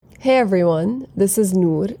Hey everyone, this is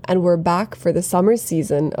Noor, and we're back for the summer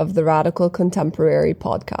season of the Radical Contemporary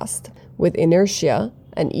podcast with Inertia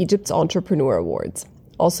and Egypt's Entrepreneur Awards,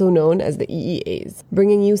 also known as the EEAs,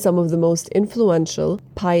 bringing you some of the most influential,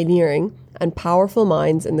 pioneering, and powerful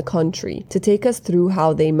minds in the country to take us through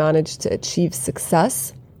how they managed to achieve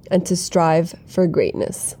success and to strive for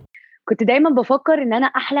greatness. كنت دايما بفكر ان انا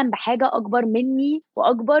احلم بحاجه اكبر مني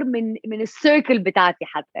واكبر من السيركل بتاعتي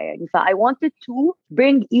حتى يعني I wanted to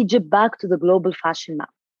bring Egypt back to the global fashion map.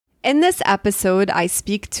 In this episode, I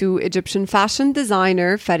speak to Egyptian fashion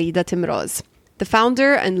designer Farida Temraz, the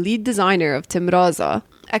founder and lead designer of Temraza,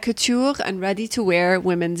 a couture and ready-to-wear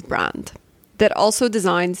women's brand that also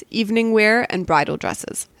designs evening wear and bridal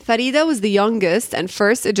dresses. Farida was the youngest and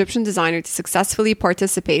first Egyptian designer to successfully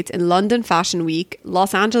participate in London Fashion Week,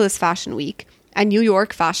 Los Angeles Fashion Week, and New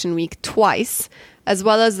York Fashion Week twice, as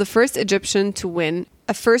well as the first Egyptian to win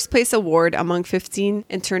a first-place award among 15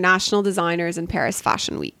 international designers in Paris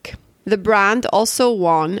Fashion Week. The brand also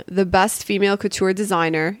won the Best Female Couture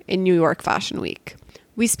Designer in New York Fashion Week.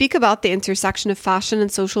 We speak about the intersection of fashion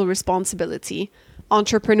and social responsibility,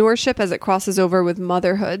 entrepreneurship as it crosses over with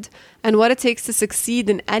motherhood, and what it takes to succeed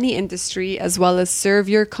in any industry as well as serve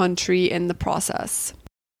your country in the process.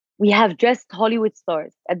 We have dressed Hollywood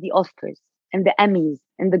stars at the Oscars and the Emmys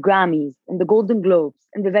and the Grammys and the Golden Globes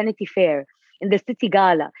and the Vanity Fair, in the City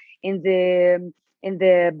Gala, in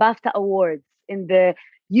the BAFTA Awards, in the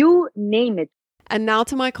you name it. And now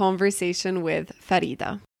to my conversation with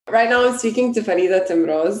Farida. Right now I'm speaking to Farida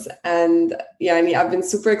Temraz, and I've been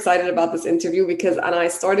super excited about this interview because I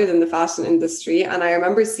started in the fashion industry, and I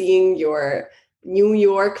remember seeing your New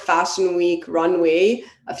York Fashion Week runway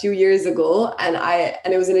a few years ago, and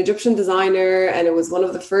it was an Egyptian designer, and it was one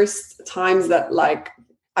of the first times that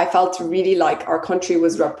I felt really like our country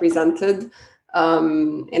was represented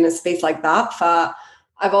in a space like that.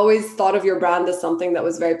 I've always thought of your brand as something that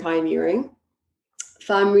was very pioneering.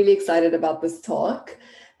 I'm really excited about this talk.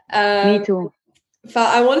 Me too.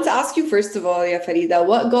 I wanted to ask you, first of all, Farida,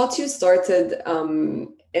 what got you started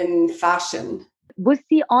in fashion?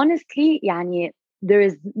 بصي, honestly, there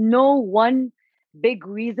is no one big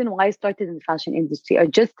reason why I started in the fashion industry.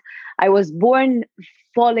 I was born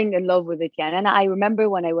falling in love with it. And I remember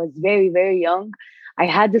when I was very, very young, I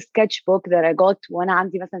had a sketchbook that I got when I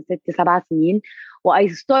was مثلا 6-7 سنين. Well, I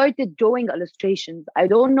started drawing illustrations. I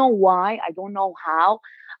don't know why. I don't know how.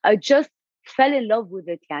 I just fell in love with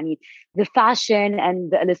it. The fashion and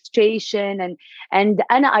the illustration and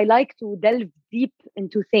I like to delve deep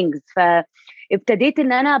into things. فابتديت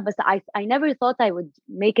ان انا بس I never thought I would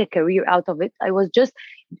make a career out of it. I was just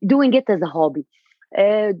doing it as a hobby.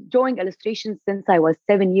 Drawing illustrations since I was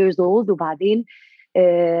 7 years old, وبعدين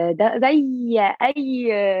ده زي اي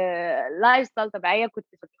لايف ستايل طبيعيه. كنت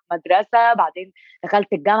في المدرسه، بعدين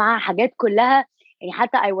دخلت الجامعه، حاجات كلها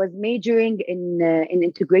حتى I was majoring in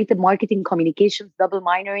integrated marketing communications, double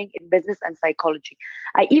minoring in business and psychology.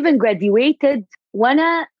 I even graduated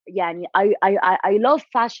وانا I love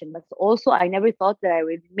fashion, but also I never thought that I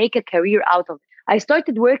would make a career out of it. I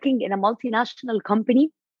started working in a multinational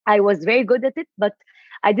company. I was very good at it, but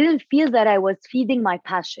I didn't feel that I was feeding my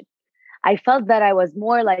passion. I felt that I was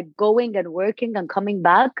more like going and working and coming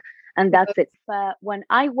back, and that's it.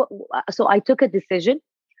 So I took a decision.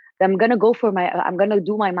 I'm going to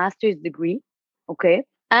do my master's degree. Okay.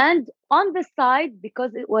 And on the side,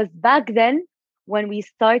 because it was back then when we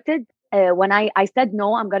started, when I said, no,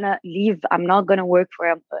 I'm going to leave. I'm not going to work for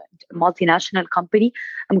a multinational company.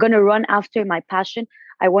 I'm going to run after my passion.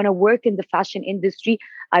 I want to work in the fashion industry.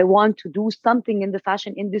 I want to do something in the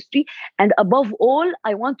fashion industry. And above all,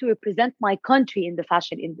 I want to represent my country in the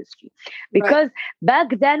fashion industry. Because back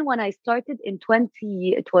then when I started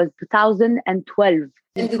it was 2012.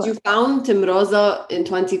 And did you found Temraza in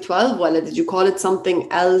 2012? Or did you call it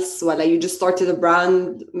something else? Or you just started a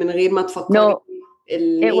brand من غير ما تفكري? No,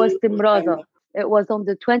 it was Temraza. It was on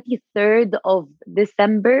the 23rd of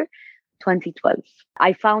December 2012.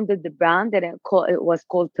 I founded the brand and it was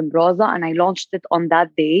called Temraza, and I launched it on that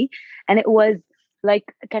day. And it was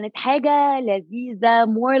كانت حاجة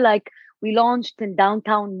لذيذة, more like we launched in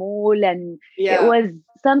downtown mall, and it was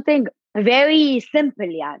something very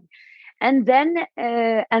simple. And then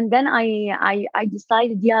I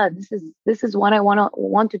decided, this is what I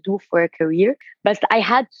want to do for a career. But I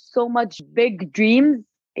had so much big dreams.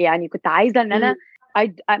 كنت عايزة ان انا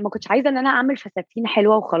ما كنتش عايزة ان انا اعمل فساتين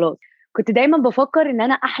حلوة وخلاص. كنت دايما بفكر ان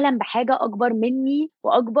انا احلم بحاجة اكبر مني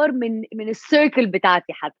واكبر من السيركل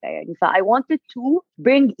بتاعتي حتى I wanted to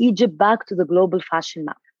bring Egypt back to the global fashion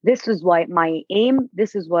map. This was my aim.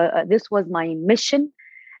 This was my mission.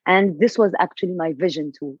 And this was actually my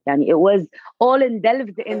vision too. And it was all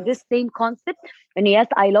delved in this same concept. And yes,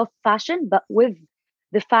 I love fashion, but with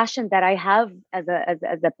the fashion that I have as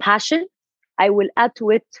a passion, I will add to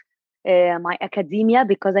it my academia,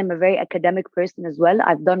 because I'm a very academic person as well.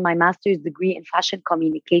 I've done my master's degree in fashion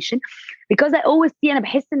communication, because I always see أنا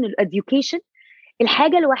بحس إن education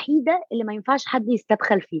الحاجة الوحيدة اللي ما ينفعش حد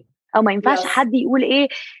يستبخل فيها، أو ما ينفعش حد يقول إيه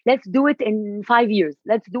let's do it in 5 years,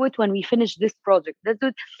 let's do it when we finish this project, let's do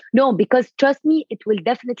it. No, because trust me, it will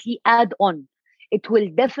definitely add on. It will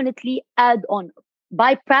definitely add on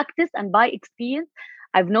by practice and by experience.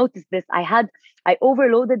 I've noticed this. I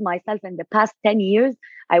overloaded myself in the past 10 years.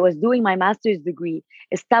 I was doing my master's degree,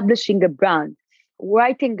 establishing a brand,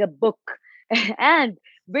 writing a book, and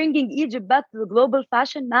bringing Egypt back to the global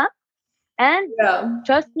fashion map. And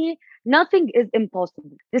trust me, nothing is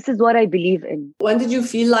impossible. This is what I believe in. When did you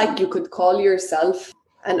feel like you could call yourself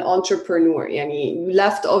an entrepreneur? Yani, you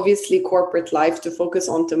left obviously corporate life to focus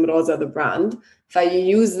on Temraza, the brand. You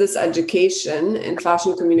use this education in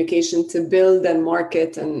fashion communication to build and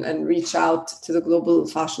market and reach out to the global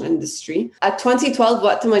fashion industry. At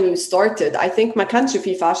 2012, when you started, I think ما كانش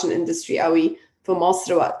في fashion industry قوي في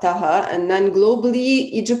مصر وقتها, and then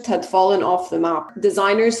globally Egypt had fallen off the map.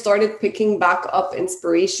 Designers started picking back up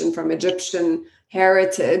inspiration from Egyptian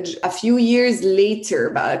heritage. A few years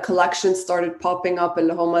later, a collection started popping up in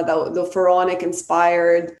the pharaonic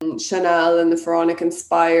inspired Chanel and the pharaonic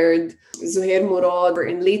inspired Zuhair Murad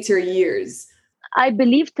in later years. I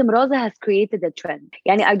believe Temraza has created a trend.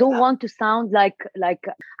 Yani, I don't want to sound like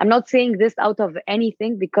I'm not saying this out of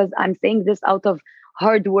anything, because I'm saying this out of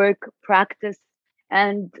hard work, practice,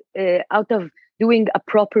 and out of doing a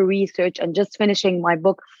proper research and just finishing my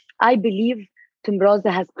book. I believe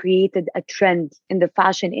Temraza has created a trend in the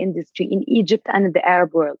fashion industry in Egypt and in the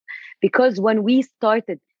Arab world. Because when we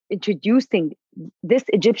started introducing this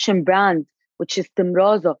Egyptian brand, which is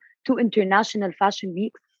Temraza, to international fashion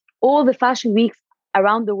weeks, all the fashion weeks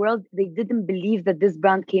around the world, they didn't believe that this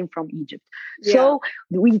brand came from Egypt. Yeah. So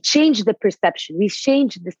we changed the perception. We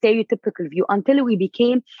changed the stereotypical view until we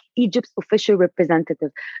became Egypt's official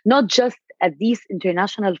representative, not just at these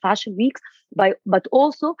international fashion weeks, but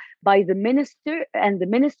also by the minister and the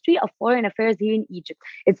Ministry of Foreign Affairs here in Egypt.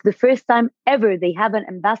 It's the first time ever they have an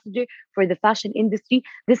ambassador for the fashion industry.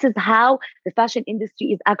 This is how the fashion industry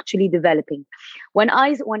is actually developing. When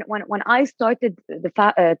I started the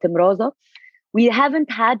Temraza, we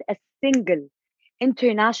haven't had a single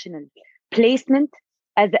international placement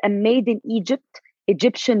as a made in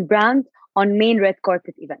Egyptian brand on main red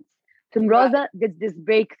carpet events. Temraza did this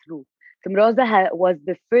breakthrough. Temraza was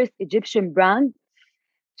the first Egyptian brand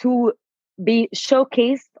to be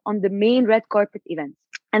showcased on the main red carpet events.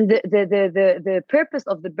 And the purpose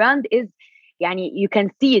of the brand is, yani, you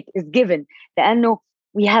can see it is given.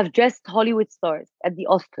 We have dressed Hollywood stars at the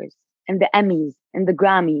Oscars, and the Emmys, and the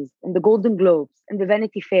Grammys, and the Golden Globes, and the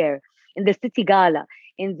Vanity Fair, in the City Gala,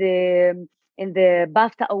 in the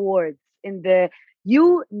BAFTA Awards,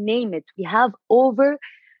 you name it. We have over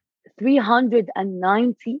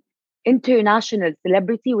 390 international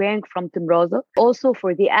celebrity wearing from Temraza. Also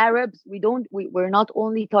for the Arabs, we're not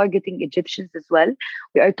only targeting Egyptians as well.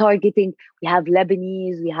 We have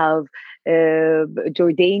Lebanese, we have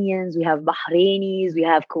Jordanians, we have Bahrainis, we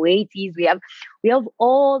have Kuwaitis, we have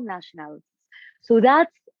all nationalities. So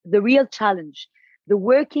that's the real challenge, the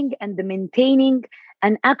working and the maintaining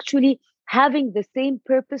and actually having the same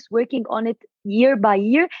purpose, working on it year by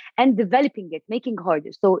year and developing it, making harder.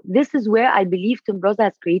 So this is where I believe Temraza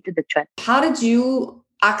has created the trend. How did you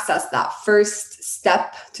access that first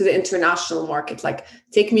step to the international market? Like,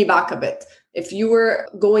 take me back a bit. If you were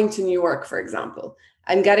going to New York, for example,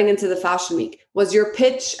 and getting into the fashion week, was your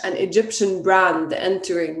pitch an Egyptian brand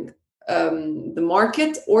entering the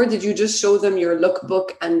market, or did you just show them your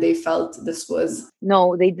lookbook and they felt this was?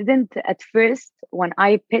 No, they didn't at first. When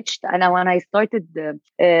I pitched and when I started,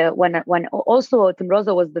 when also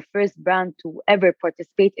Temraza was the first brand to ever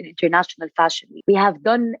participate in International Fashion Week. We have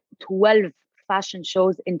done 12 fashion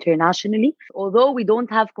shows internationally, although we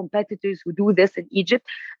don't have competitors who do this in Egypt,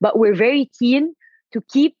 but we're very keen to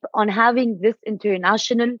keep on having this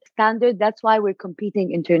international standard. That's why we're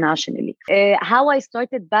competing internationally. How I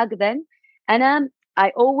started back then, and I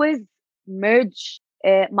always merge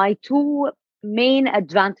my two main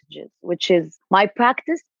advantages, which is my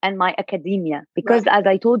practice and my academia. Because as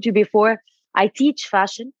I told you before, I teach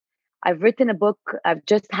fashion. I've written a book. I've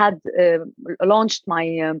just had launched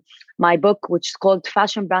my book, which is called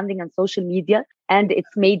Fashion Branding and Social Media, and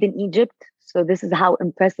it's made in Egypt. So this is how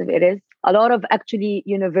impressive it is. A lot of actually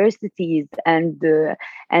universities and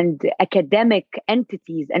academic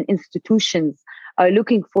entities and institutions are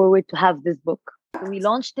looking forward to have this book. We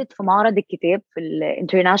launched it في معرض الكتاب في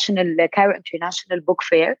International Cairo International Book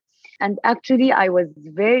Fair. And actually, I was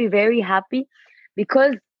very, very happy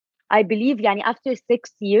because I believe after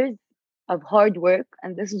 6 years of hard work,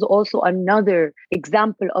 and this is also another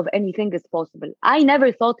example of anything is possible. I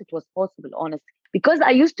never thought it was possible, honestly, because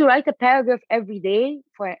I used to write a paragraph every day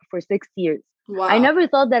for 6 years. Wow. I never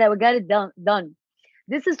thought that I would get it done.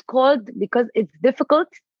 This is called, because it's difficult,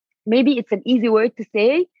 maybe it's an easy word to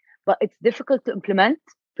say, but it's difficult to implement,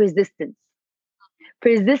 persistence.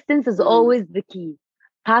 Persistence is always the key.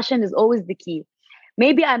 Passion is always the key.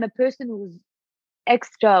 Maybe I'm a person who's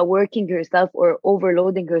extra working herself or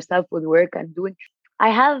overloading herself with work and doing. I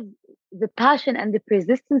have the passion and the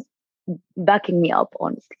persistence backing me up,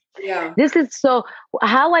 honestly. Yeah. This is so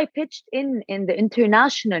how I pitched in the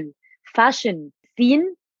international fashion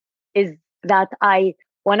scene is that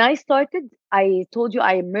when I started, I told you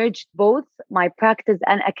I merged both my practice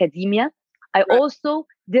and academia. I also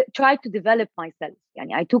tried to develop myself.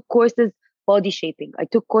 I took courses body shaping. I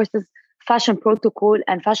took courses fashion protocol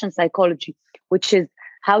and fashion psychology, which is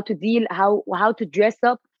how to dress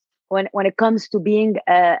up when it comes to being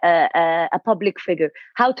a public figure,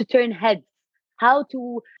 how to turn heads, how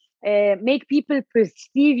to make people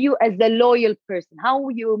perceive you as a loyal person, how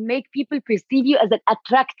you make people perceive you as an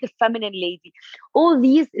attractive feminine lady. All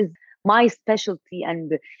these is my specialty,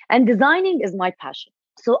 and designing is my passion.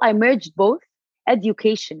 So I merged both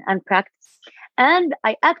education and practice. And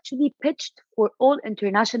I actually pitched for all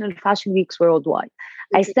international fashion weeks worldwide.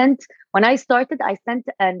 Okay. When I started, I sent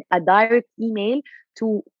a direct email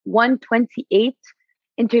to 128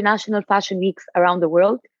 international fashion weeks around the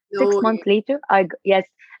world. No 6 months later,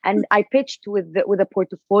 and I pitched with a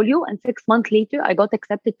portfolio, and 6 months later, I got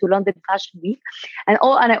accepted to London Fashion Week. And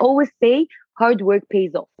I always say, hard work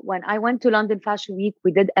pays off. When I went to London Fashion Week,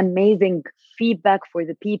 we did amazing feedback for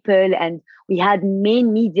the people, and we had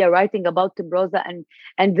main media writing about Temraz.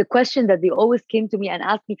 And the question that they always came to me and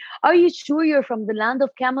asked me, "Are you sure you're from the land of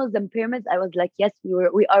camels and pyramids?" I was like, "Yes,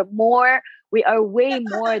 we are way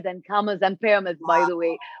more than camels and pyramids, by the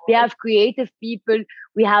way. We have creative people,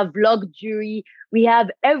 we have luxury, we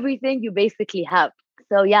have everything you basically have."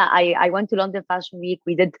 So yeah, I went to London Fashion Week.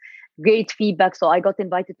 We did great feedback. So I got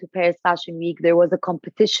invited to Paris Fashion Week. There was a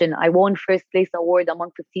competition. I won first place award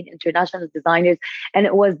among 15 international designers. And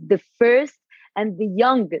it was the first and the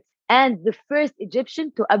youngest and the first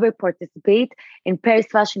Egyptian to ever participate in Paris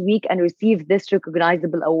Fashion Week and receive this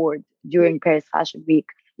recognizable award during Paris Fashion Week.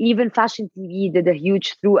 Even Fashion TV did a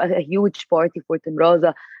huge party for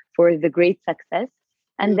Temraz for the great success.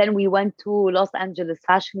 And then we went to Los Angeles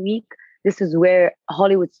Fashion Week. This is where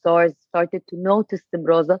Hollywood stars started to notice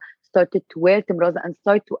Temraz, started to wear Temraz, and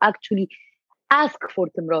start to actually ask for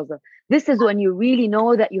Temraz. This is when you really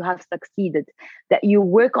know that you have succeeded, that you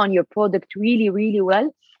work on your product really, really well,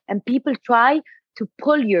 and people try to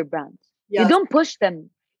pull your brand. Yes. You don't push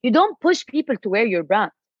them. You don't push people to wear your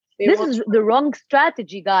brand. This is the wrong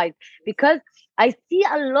strategy, guys, because I see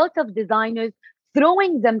a lot of designers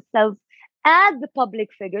throwing themselves at the public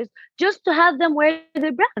figures just to have them wear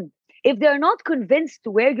their brand. If they're not convinced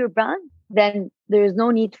to wear your brand, then there is no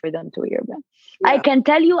need for them to wear your brand. Yeah. I can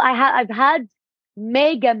tell you, I've had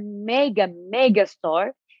mega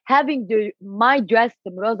star having my dress,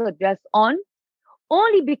 the Temraz dress on,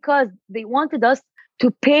 only because they wanted us to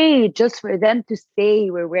pay just for them to say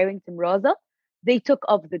we're wearing Temraz. They took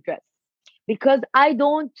off the dress because I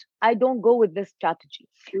don't go with this strategy.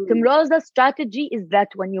 Temraz's strategy is that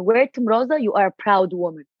when you wear Temraz, you are a proud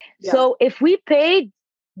woman. Yeah. So if we paid,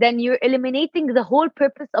 then you're eliminating the whole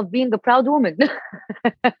purpose of being a proud woman.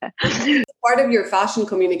 Part of your fashion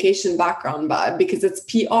communication background, but because it's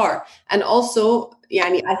PR. And also,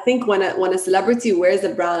 I think when a celebrity wears a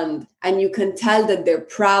brand and you can tell that they're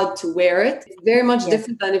proud to wear it, it's very much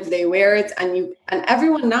different than if they wear it and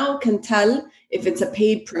everyone now can tell if it's a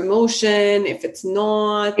paid promotion, if it's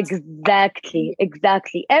not. Exactly.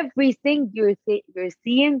 Everything you're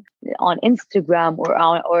seeing on Instagram or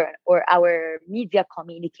our media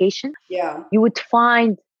communication, you would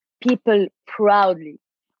find people proudly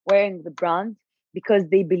wearing the brand because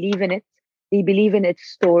they believe in it. They believe in its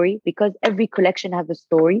story, because every collection has a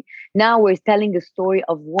story. Now we're telling the story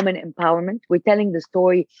of woman empowerment. We're telling the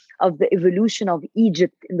story of the evolution of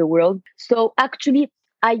Egypt in the world. So actually,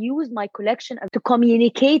 I use my collection to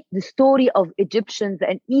communicate the story of Egyptians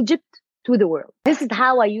and Egypt to the world. This is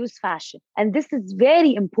how I use fashion. And this is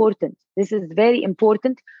very important. This is very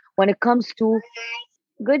important when it comes to...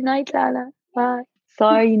 Good night, Lala. Bye.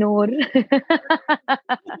 Sorry, Noor.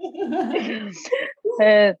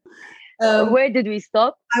 Where did we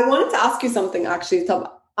stop? I wanted to ask you something, actually, Tab.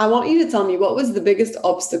 I want you to tell me, what was the biggest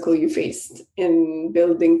obstacle you faced in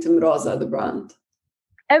building Temraza, the brand?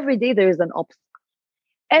 Every day there is an obstacle.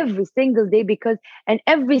 Every single day, and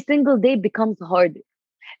every single day becomes harder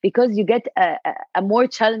because you get a more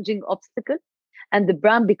challenging obstacle and the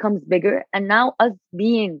brand becomes bigger. And now us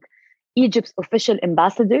being Egypt's official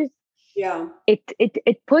ambassadors, yeah,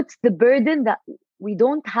 it puts the burden that we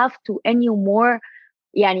don't have to anymore.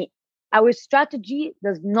 Yani, our strategy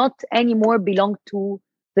does not anymore belong to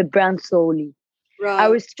the brand solely. right.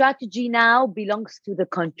 Our strategy now belongs to the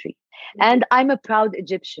country. And I'm a proud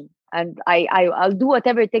Egyptian, and I'll do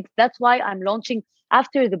whatever it takes. That's why I'm launching,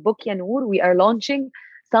 after the book Yanur, we are launching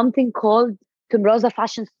something called Temraza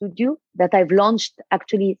Fashion Studio that I've launched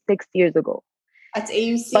actually 6 years ago. At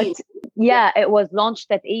AUC. But yeah, it was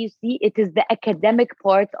launched at AUC. It is the academic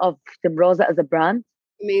part of Temraza as a brand.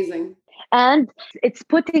 Amazing. And it's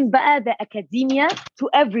putting the academia to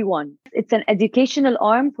everyone. It's an educational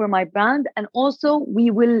arm for my brand. And also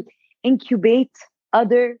we will incubate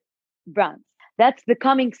other brands. That's the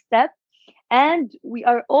coming step. And we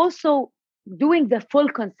are also doing the full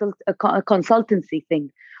consultancy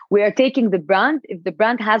thing. We are taking the brand, if the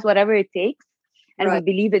brand has whatever it takes, and we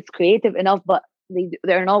believe it's creative enough, but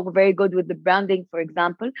they're not very good with the branding, for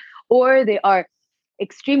example, or they are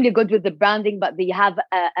extremely good with the branding, but they have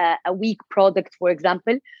a weak product, for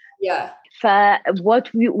example. Yeah.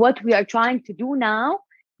 What we are trying to do now,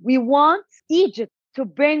 we want Egypt to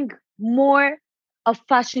bring more of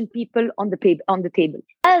fashion people on the table.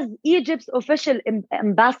 As Egypt's official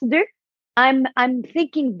ambassador, I'm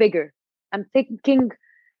thinking bigger. I'm thinking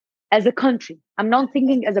as a country. I'm not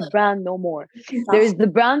thinking as a brand no more. There is the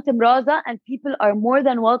brand Temraza, and people are more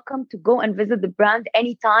than welcome to go and visit the brand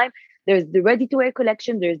anytime. There's the ready-to-wear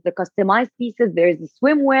collection. There's the customized pieces. There's the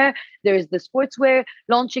swimwear. There's the sportswear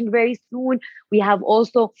launching very soon. We have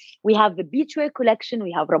the beachwear collection.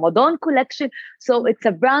 We have Ramadan collection. So it's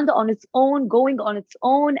a brand on its own, going on its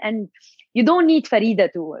own, and you don't need Farida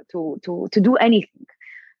to do anything.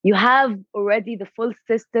 You have already the full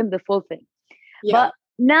system, the full thing. Yeah. But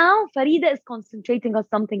now Farida is concentrating on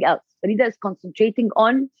something else. Farida is concentrating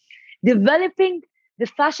on developing the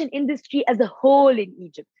fashion industry as a whole in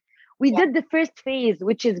Egypt. We did the first phase,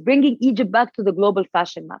 which is bringing Egypt back to the global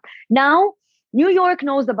fashion map. Now, New York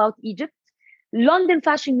knows about Egypt. London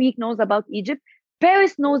Fashion Week knows about Egypt.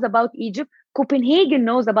 Paris knows about Egypt. Copenhagen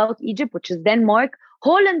knows about Egypt, which is Denmark.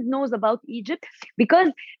 Holland knows about Egypt,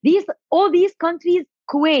 because all these countries,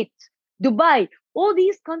 Kuwait, Dubai, all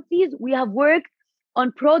these countries, we have worked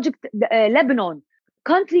on project Lebanon,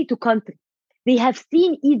 country to country. They have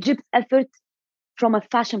seen Egypt's efforts from a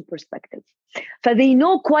fashion perspective. So they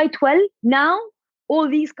know quite well now, all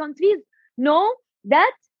these countries know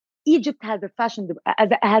that Egypt has a fashion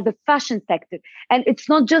sector. And it's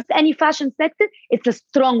not just any fashion sector, it's a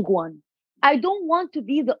strong one. I don't want to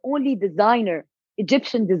be the only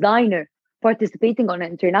Egyptian designer participating on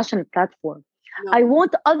an international platform. No. I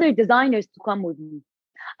want other designers to come with me.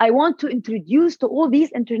 I want to introduce to all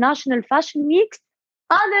these international fashion weeks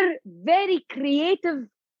other very creative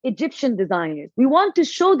Egyptian designers. We want to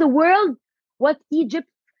show the world what Egypt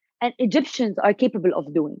and Egyptians are capable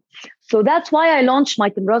of doing. So that's why I launched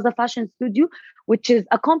my Temraza Fashion Studio, which is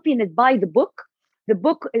accompanied by the book. The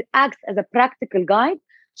book acts as a practical guide.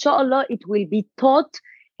 Inshallah, it will be taught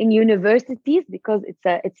in universities, because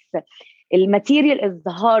the material is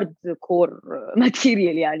the hardcore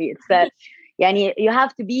material. You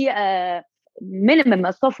have to be a minimum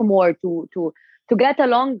a sophomore to get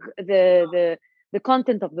along the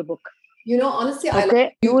content of the book. Honestly,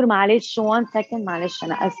 okay. Noor, معلش 1 second, معلش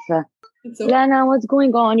أنا آسفة. Lana, what's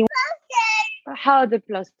going on? حاضر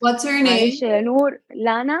plus. What's her name? معلش يا نور.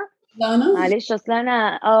 Lana. معلش أصل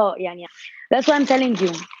أنا that's what I'm telling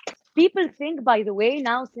you. People think, by the way,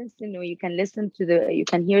 now, since you can you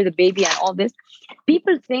can hear the baby and all this,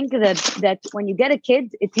 people think that when you get a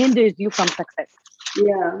kid, it hinders you from success.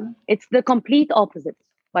 Yeah. It's the complete opposite,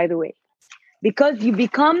 by the way, because you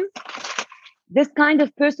become this kind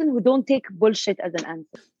of person who don't take bullshit as an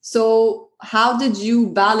answer. So how did you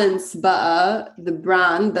balance the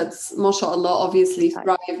brand that's, mashallah, obviously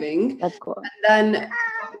thriving, that's cool, and then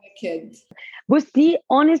having a kid? Busti,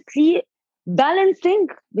 honestly, balancing,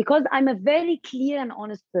 because I'm a very clear and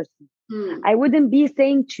honest person. I wouldn't be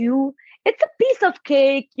saying to you, it's a piece of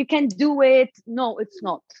cake, you can do it. No, it's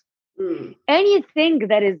not. Anything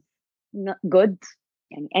that is not good,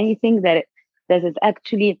 and anything that is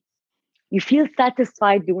actually, you feel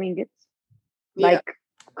satisfied doing it, like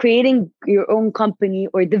creating your own company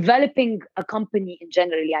or developing a company in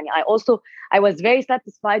general. I was very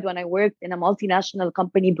satisfied when I worked in a multinational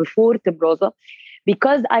company before Temraza,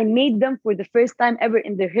 because I made them for the first time ever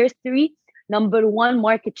in their history number one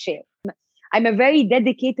market share. I'm a very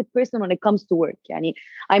dedicated person when it comes to work. Yani,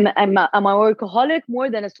 I'm a workaholic more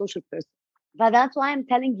than a social person. But that's why I'm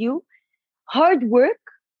telling you, hard work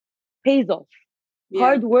pays off. Yeah.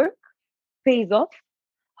 Hard work pays off.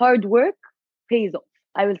 Hard work pays off.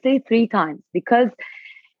 I will say 3 times because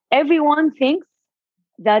everyone thinks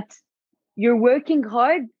that you're working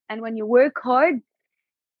hard, and when you work hard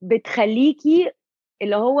بتخليكي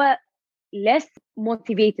اللي هو less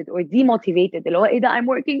motivated or demotivated اللي هو ايه ده I'm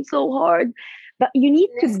working so hard, but you need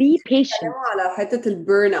to be patient. على حتة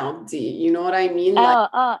البيرن اوت دي, you know what I mean?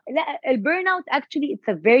 لا, البيرن actually it's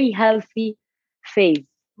a very healthy phase.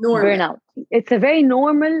 Normal. Burnout, it's a very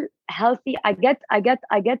normal, healthy. I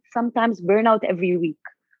get sometimes burnout every week.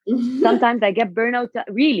 Sometimes I get burnout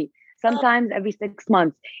really sometimes every 6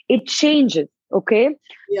 months. It changes. Okay.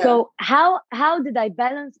 Yeah. So how did I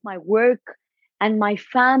balance my work and my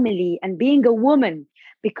family and being a woman?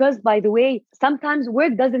 Because by the way, sometimes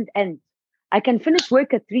work doesn't end. I can finish work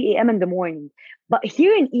at 3 a.m. in the morning, but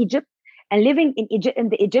here in Egypt and living in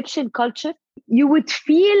the Egyptian culture, you would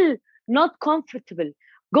feel not comfortable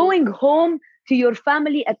going home to your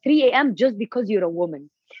family at 3 a.m. just because you're a woman.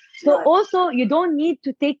 So also you don't need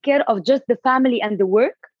to take care of just the family and the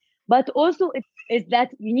work, but also it is that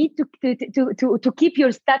you need to keep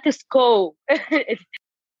your status quo.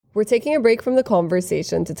 We're taking a break from the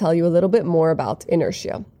conversation to tell you a little bit more about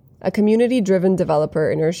Inertia. A community-driven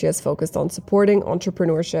developer, Inertia is focused on supporting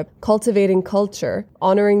entrepreneurship, cultivating culture,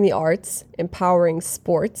 honoring the arts, empowering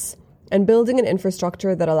sports, and building an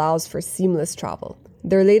infrastructure that allows for seamless travel.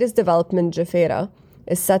 Their latest development, Jafera,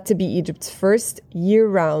 is set to be Egypt's first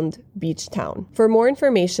year-round beach town. For more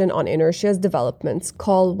information on Inertia's developments,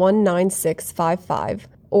 call 19655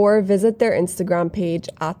 or visit their Instagram page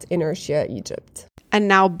at Inertia Egypt. And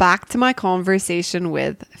now back to my conversation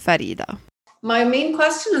with Farida. My main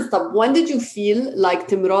question is that when did you feel like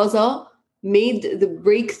Temraza made the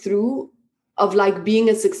breakthrough of like being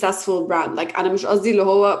a successful brand? Like أنا مش قصدي اللي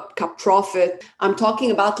هو profit. I'm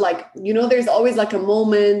talking about like, you know, there's always like a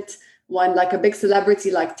moment when like a big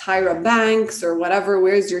celebrity like Tyra Banks or whatever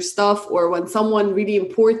wears your stuff, or when someone really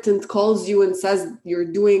important calls you and says you're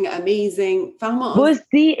doing amazing. فاهمة؟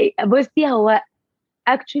 بصي هو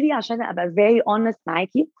actually عشان أبقى very honest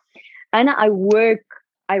معاكي, أنا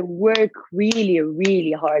I work really,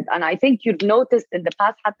 really hard. And I think you've noticed in the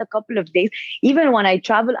past a couple of days, even when I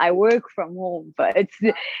travel, I work from home. But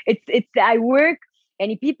I work,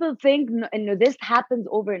 and people think this happens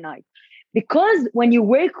overnight. Because when you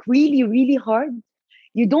work really, really hard,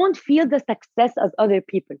 you don't feel the success as other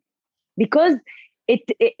people. Because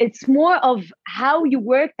it's more of how you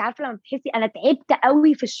work. تعرفي لما تحسي أنا تعبت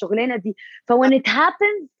قوي في الشغلانة دي. So when it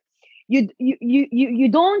happens, you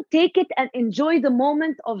don't take it and enjoy the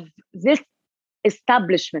moment of this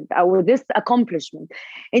establishment or this accomplishment.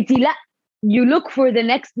 You look for the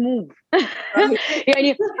next move.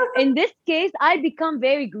 In this case, I become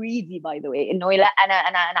very greedy, by the way. إنه لا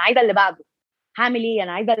أنا عايزة اللي بعده. هعمل إيه؟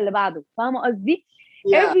 أنا عايزة اللي بعده. فاهمة قصدي؟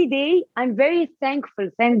 Every day, I'm very thankful.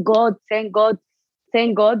 Thank God.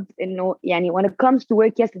 إنه يعني when it comes to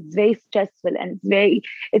work, yes, it's very stressful and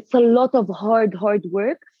it's a lot of hard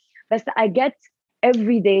work. But I get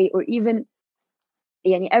every day or even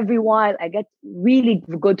every while I get really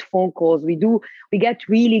good phone calls. We get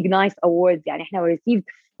really nice awards.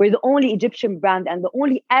 We're the only Egyptian brand and the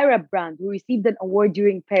only Arab brand who received an award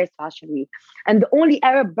during Paris Fashion Week, and the only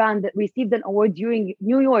Arab brand that received an award during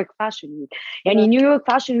New York Fashion Week. New York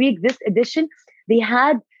Fashion Week, this edition, they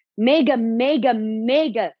had mega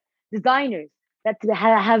designers that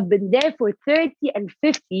have been there for 30 and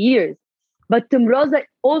 50 years. But Temraza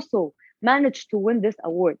also managed to win this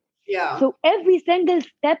award. Yeah. So every single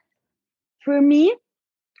step for me,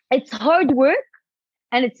 it's hard work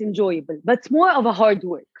and it's enjoyable, but it's more of a hard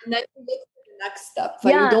work. And then you look for the next step. So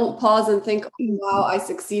you don't pause and think, oh, wow, I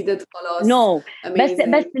succeeded. No.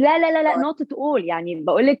 Amazing. بس لا not at all.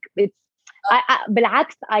 بقولك it's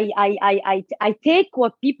بالعكس I take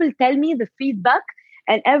what people tell me, the feedback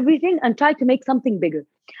and everything, and try to make something bigger.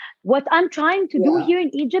 What I'm trying to do here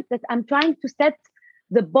in Egypt is I'm trying to set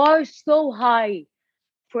the bar so high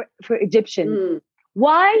for Egyptians.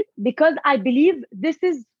 Why? Because I believe this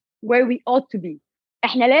is where we ought to be.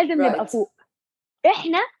 احنا لازم نبقى فوق.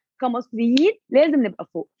 احنا كمصريين لازم نبقى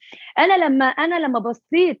فوق. انا لما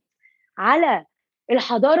بصيت على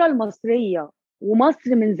الحضارة المصرية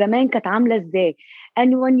ومصر من زمان كانت عاملة ازاي.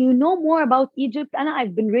 And when you know more about Egypt,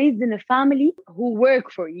 I've been raised in a family who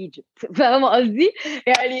work for Egypt. فاهمة قصدي؟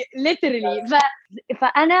 literally.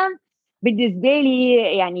 فأنا بالنسبة لي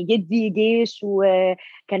يعني جدي جيش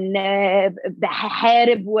وكان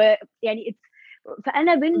حارب ويعني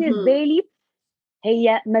فأنا بالنسبة لي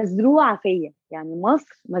هي مزروعة فيا، يعني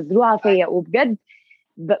مصر مزروعة فيا، وبجد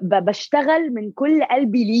بشتغل من كل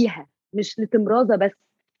قلبي ليها، مش لتمرازة بس،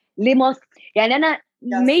 لمصر. يعني أنا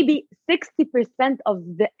maybe 60% of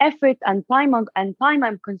the effort and time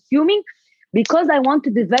I'm consuming because I want to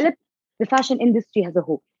develop the fashion industry as a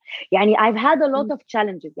whole. يعني I've had a lot of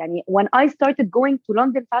challenges. يعني when I started going to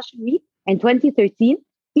London Fashion Week in 2013,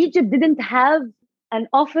 Egypt didn't have an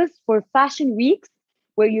office for fashion weeks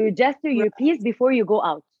where you register your piece before you go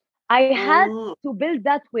out. I had to build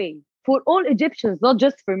that way for all Egyptians, not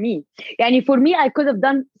just for me. يعني for me, I could have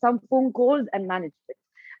done some phone calls and managed it.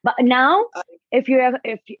 But now, if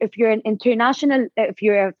you're an international, if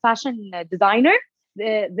you're a fashion designer,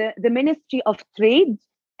 the Ministry of Trade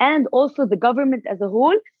and also the government as a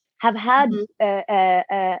whole have had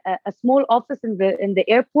a small office in the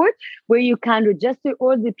airport where you can register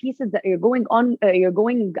all the pieces that you're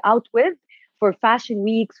going out with for fashion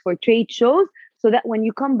weeks, for trade shows, so that when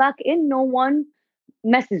you come back in, no one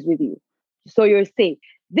messes with you. So you're safe.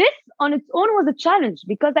 This on its own was a challenge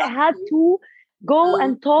because I had to go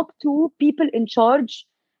and talk to people in charge.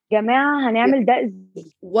 جماعة هنعمل ده.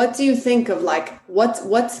 What do you think of like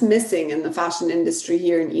what's missing in the fashion industry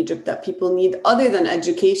here in Egypt that people need other than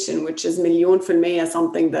education, which is $1,000,000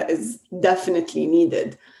 something that is definitely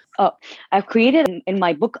needed? Oh, I've created in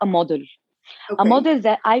my book a model. A model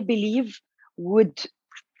that I believe would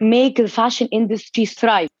make the fashion industry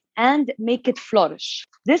thrive and make it flourish.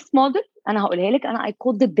 This model, أنا هقولها لك, I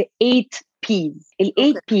called it the 8 P's. The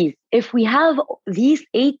 8 P's. If we have these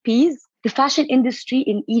 8 P's, the fashion industry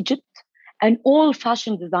in Egypt and all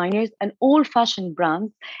fashion designers and all fashion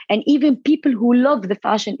brands and even people who love the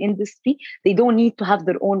fashion industry, they don't need to have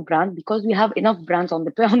their own brand because we have enough brands on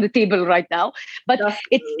the table right now. But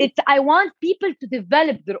it's I want people to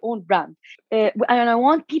develop their own brand, and I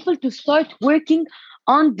want people to start working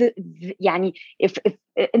on the يعني if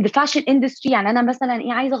in the fashion industry. يعني أنا مثلا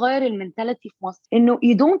إيه عايزة أغير المنتاليتي في مصر إنه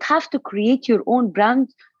you don't have to create your own brand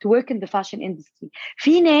to work in the fashion industry.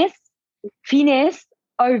 في ناس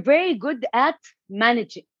are very good at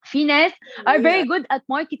managing. في ناس are very good at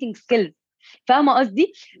marketing skills. فاهمة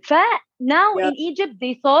قصدي؟ now in Egypt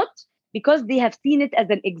they thought, because they have seen it as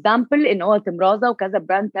an example in all Temraz وكذا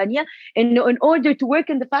brand تانية, in order to work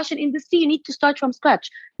in the fashion industry you need to start from scratch.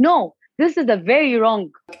 No, this is a very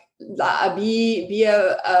wrong. Be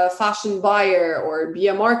a fashion buyer or be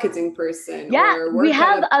a marketing person. Yeah, or we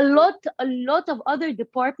have a lot of other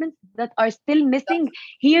departments that are still missing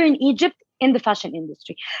here in Egypt in the fashion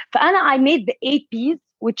industry. I made the 8 P's,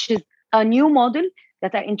 which is a new model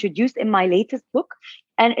that I introduced in my latest book.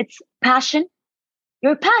 And it's passion,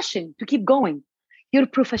 your passion to keep going, your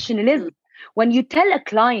professionalism. When you tell a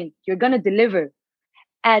client you're going to deliver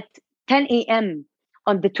at 10 a.m.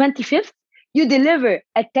 on the 25th, you deliver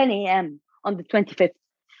at 10 a.m. on the 25th.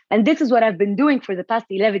 And this is what I've been doing for the past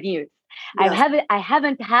 11 years. Yes. I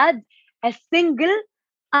haven't had a single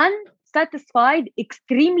unsatisfied,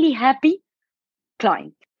 extremely happy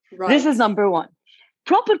client. Right. This is number one.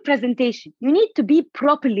 Proper presentation. You need to be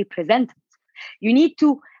properly presented. You need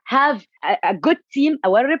to have a good team, a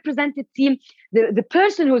well-represented team. The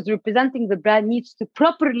person who's representing the brand needs to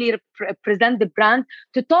properly present the brand,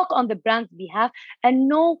 to talk on the brand's behalf, and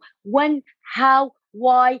know when, how,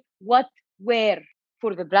 why, what, where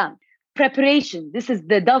for the brand. Preparation. This is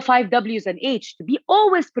the 5 W's and H, to be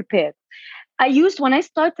always prepared. When I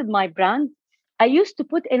started my brand, I used to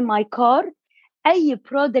put in my car أي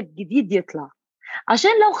product جديد يطلع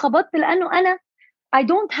عشان لو خبطت, لأنه أنا I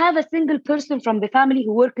don't have a single person from the family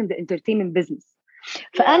who work in the entertainment business.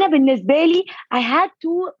 فأنا بالنسبة لي I had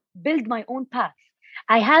to build my own path.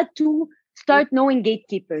 I had to start knowing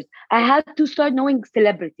gatekeepers. I had to start knowing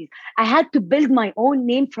celebrities. I had to build my own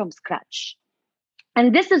name from scratch.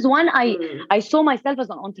 And this is when I saw myself as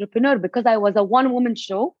an entrepreneur, because I was a one-woman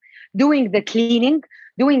show, doing the cleaning,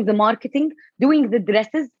 doing the marketing, doing the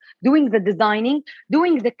dresses, doing the designing,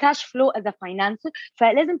 doing the cash flow as a financer.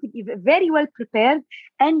 فلازم to be very well prepared,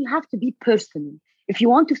 and you have to be personal. If you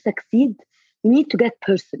want to succeed, you need to get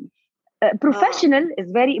personal. Professional is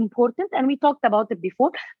very important, and we talked about it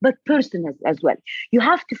before, but personal as well. You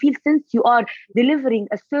have to feel, since you are delivering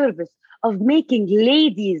a service of making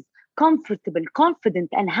ladies comfortable, confident,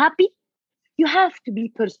 and happy, you have to be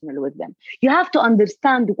personal with them. You have to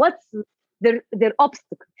understand what's their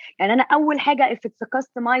obstacle. And أنا أول حاجة, if it's a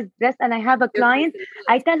customized dress and I have a client,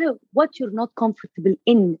 I tell her what you're not comfortable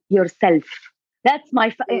in yourself. That's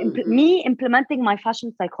me implementing my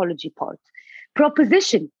fashion psychology part.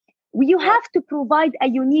 Proposition. You have to provide a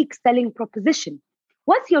unique selling proposition.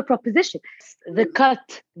 What's your proposition? The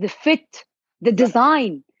cut, the fit, the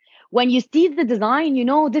design. When you see the design, you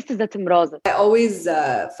know this is a Temraz. I always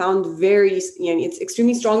found it's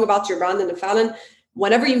extremely strong about your brand. And Fallon,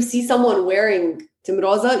 whenever you see someone wearing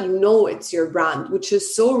Temraza, you know it's your brand, which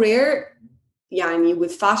is so rare.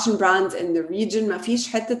 With fashion brands in the region, ما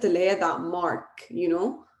فيش حتة اللي هي that mark, you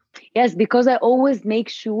know? Yes, because I always make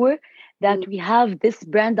sure that we have this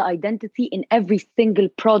brand identity in every single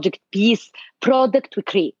product we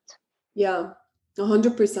create. Yeah,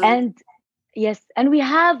 100%. And yes, and we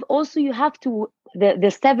have also, you have to,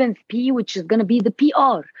 the seventh P, which is going to be the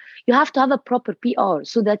PR. You have to have a proper PR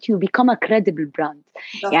so that you become a credible brand.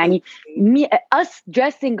 Us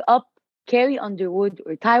dressing up Carrie Underwood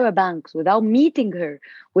or Tyra Banks without meeting her,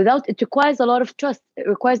 it requires a lot of trust. It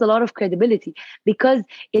requires a lot of credibility because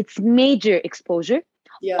it's major exposure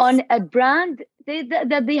on a brand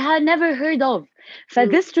that they had never heard of. So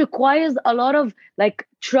this requires a lot of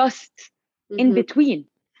trust in between.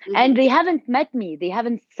 And they haven't met me. They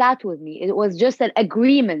haven't sat with me. It was just an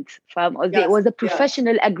agreement. It was a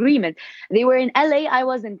professional agreement. They were in LA. I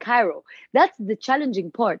was in Cairo. That's the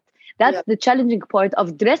challenging part. That's the challenging part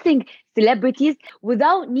of dressing celebrities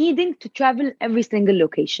without needing to travel every single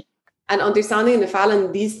location. And understanding in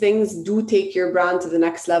Fallon, these things do take your brand to the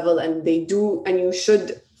next level, and you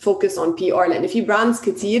should focus on PR. And if you brands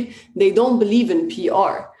كتير, they don't believe in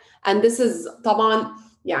PR. And this is طبعا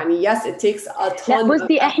yes, it takes a ton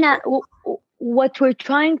what we're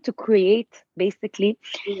trying to create, basically,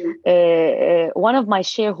 one of my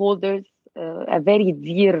shareholders, a very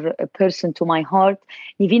dear person to my heart,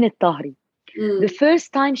 Niveen Al-Tahri. The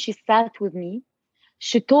first time she sat with me,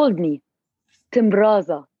 she told me,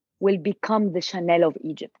 Temraza will become the Chanel of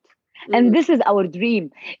Egypt. And this is our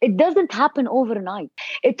dream. It doesn't happen overnight.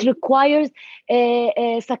 It requires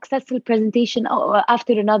a successful presentation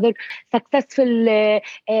after another, successful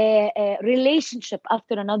relationship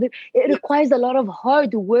after another. It requires a lot of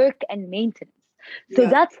hard work and maintenance. So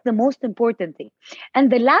that's the most important thing.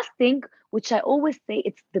 And the last thing, which I always say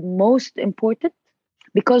it's the most important,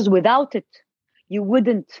 because without it, you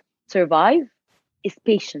wouldn't survive, is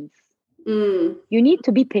patience. You need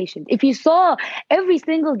to be patient. If you saw, every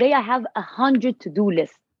single day I have 100 to-do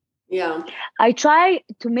lists. I try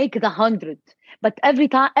to make it 100, but every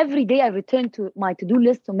day I return to my to-do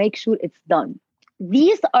list to make sure it's done.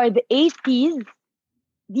 These are the 8 P's.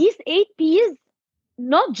 These 8 P's,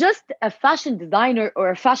 not just a fashion designer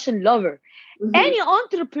or a fashion lover. Any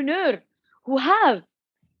entrepreneur who have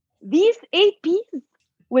these 8 P's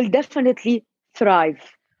will definitely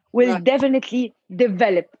thrive, will definitely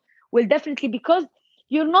develop, will definitely, because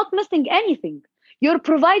you're not missing anything. You're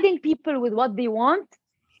providing people with what they want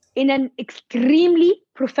in an extremely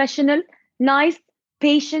professional, nice,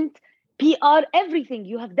 patient, PR, everything.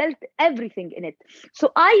 You have dealt everything in it.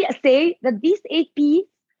 So I say that these 8 P's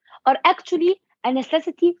are actually a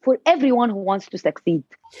necessity for everyone who wants to succeed.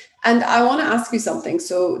 And I want to ask you something.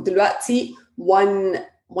 So دلوقتي when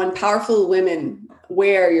powerful women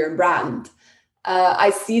wear your brand, I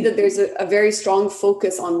see that there's a very strong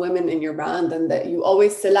focus on women in your brand, and that you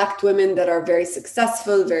always select women that are very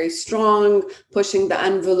successful, very strong, pushing the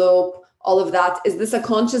envelope, all of that. Is this a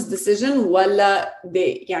conscious decision? ولا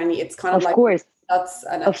it's kind of like, course. That's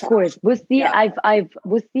an attraction. Of course.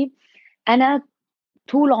 بصي أنا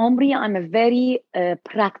طول عمري I'm a very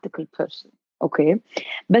practical person. Okay,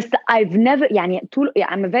 but I've never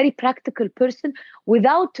I'm a very practical person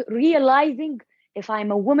without realizing if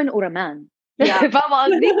I'm a woman or a man. And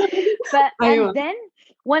then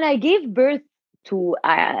when I gave birth to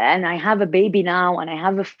and I have a baby now and I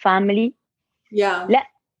have a family,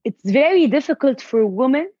 it's very difficult for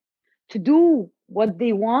women to do what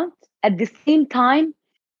they want at the same time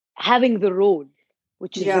having the role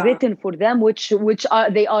which is written for them, which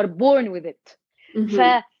they are born with it.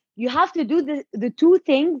 You have to do the two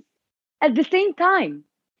things at the same time.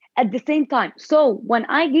 So when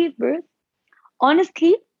I gave birth,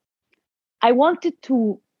 honestly, I wanted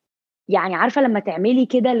to عارفة لما تعملي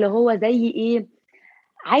كده اللي هو زي ايه،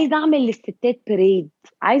 عايزة اعمل للستات بريد،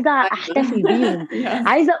 عايزة احتفل بيهم،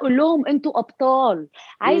 عايزة اقول لهم انتوا ابطال،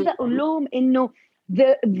 عايزة اقول لهم انه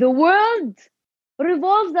the world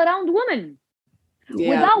revolves around women.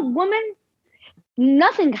 Without women,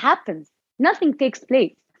 nothing happens, nothing takes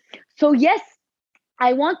place. So yes,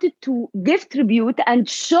 I wanted to give tribute and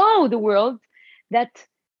show the world that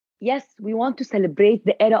yes, we want to celebrate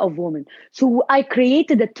the era of women. So I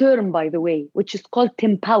created a term, by the way, which is called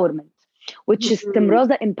Tempowerment, which is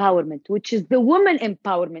Temraza empowerment, which is the woman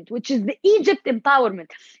empowerment, which is the Egypt empowerment.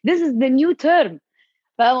 This is the new term.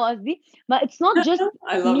 فاهمة قصدي؟ It's not just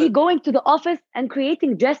I love me it. going to the office and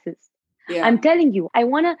creating dresses. Yeah. I'm telling you, I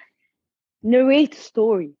want to narrate a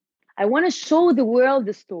story. I want to show the world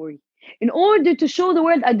the story. In order to show the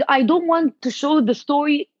world, I don't want to show the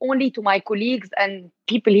story only to my colleagues and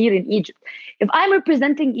people here in Egypt. If I'm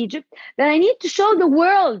representing Egypt, then I need to show the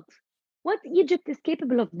world what Egypt is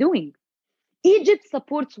capable of doing. Egypt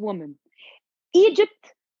supports women. Egypt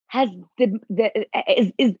has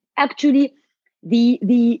is actually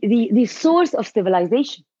the source of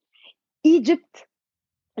civilization. Egypt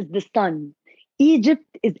is the sun. Egypt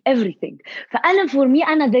is everything. For me,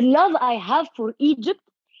 the love I have for Egypt,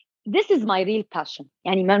 this is my real passion.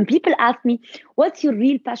 And when people ask me, what's your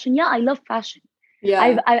real passion? Yeah, I love fashion. Yeah.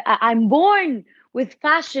 I'm born with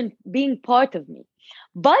fashion being part of me.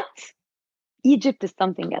 But Egypt is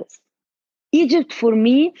something else. Egypt for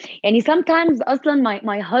me, يعني sometimes اصلا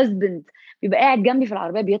my husband بيبقى قاعد جنبي في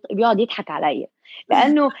العربيه بيقعد يضحك عليا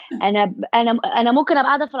لانه انا ممكن ابقى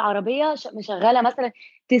قاعده في العربيه مشغله مثلا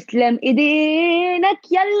تسلم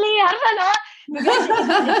ايدينك يلي عارفه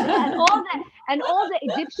and all the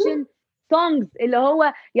Egyptian songs اللي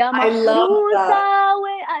هو يا محروسه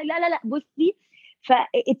لا بصي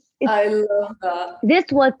I love that. This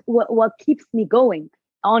what keeps me going,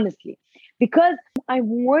 honestly, because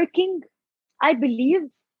I'm working. I believe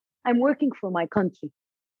I'm working for my country.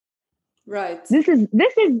 Right. This is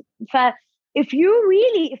if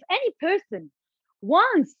any person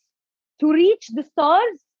wants to reach the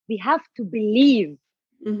stars, they have to believe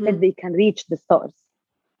that they can reach the stars.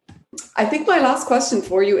 I think my last question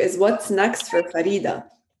for you is, what's next for Farida?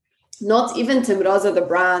 Not even Temraza, the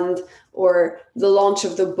brand, or the launch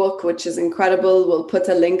of the book, which is incredible. We'll put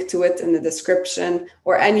a link to it in the description,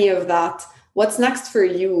 or any of that. What's next for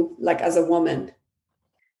you, like as a woman?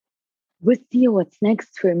 What's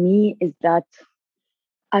next for me is that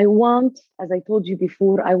I want, as I told you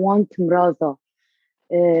before, I want Temraza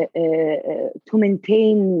to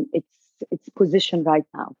maintain its position right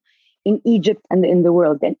now in Egypt and in the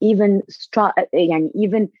world, and even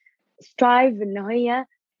strive إن هي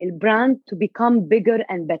الbrand to become bigger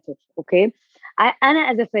and better. Okay, أنا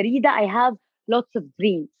as a Farida, I have lots of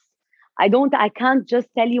dreams. I can't just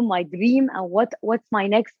tell you my dream and what's my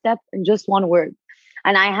next step in just one word.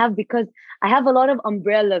 And because I have a lot of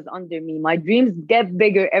umbrellas under me. My dreams get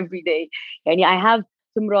bigger every day. And I have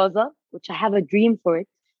Temraza, which I have a dream for it,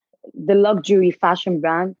 the luxury fashion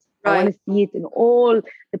brand. Right. I want to see it in all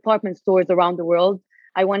department stores around the world.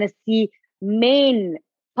 I want to see main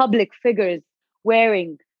public figures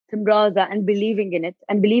wearing Temraza and believing in it,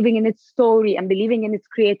 and believing in its story, and believing in its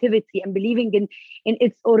creativity, and believing in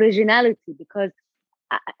its originality. Because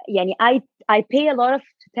I pay a lot of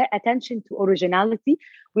attention to originality.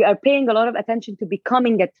 We are paying a lot of attention to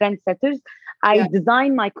becoming a trendsetters. I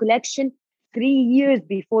designed my collection 3 years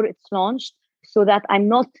before it's launched, so that I'm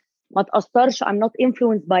not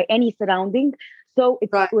influenced by any surrounding. So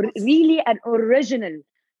it's really an original,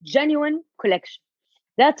 genuine collection.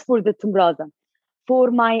 That's for the Temraza.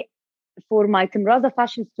 For my Temraza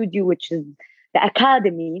fashion studio, which is the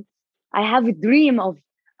academy, I have a dream of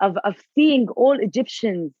seeing all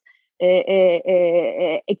Egyptians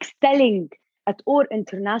excelling at all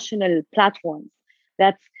international platforms.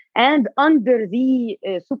 And under the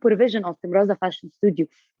supervision of Temraza Fashion Studio.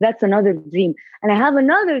 That's another dream. And I have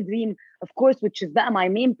another dream, of course, which is my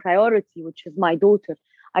main priority, which is my daughter.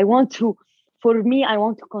 I want to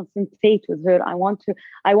concentrate with her. I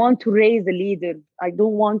want to raise a leader. I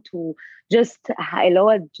don't want to just I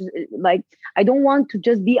don't want to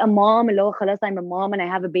just be a mom. I'm a mom and I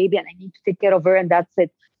have a baby and I need to take care of her and that's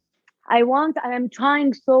it. I am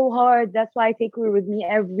trying so hard. That's why I take her with me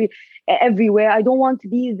everywhere. I don't want to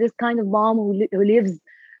be this kind of mom who leaves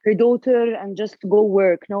her daughter and just go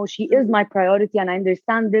work. No, she is my priority, and I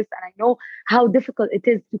understand this, and I know how difficult it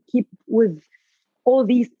is to keep with all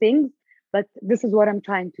these things. But this is what I'm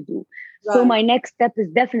trying to do. Right. So my next step is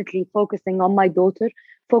definitely focusing on my daughter,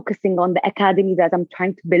 focusing on the academy that I'm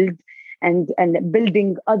trying to build, and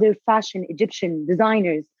building other fashion Egyptian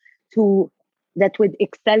designers that would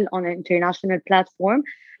excel on an international platform,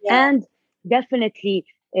 and definitely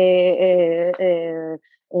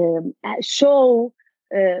show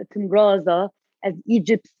Temraza as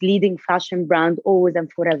Egypt's leading fashion brand always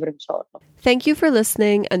and forever, inshallah. Thank you for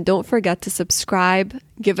listening, and don't forget to subscribe,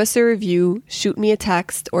 give us a review, shoot me a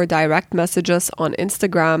text, or direct message us on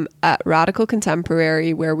Instagram at Radical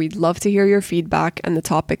Contemporary, where we'd love to hear your feedback and the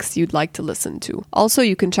topics you'd like to listen to. Also,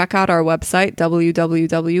 you can check out our website,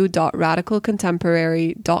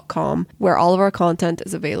 www.radicalcontemporary.com, where all of our content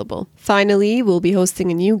is available. Finally, we'll be hosting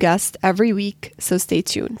a new guest every week, so stay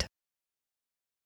tuned.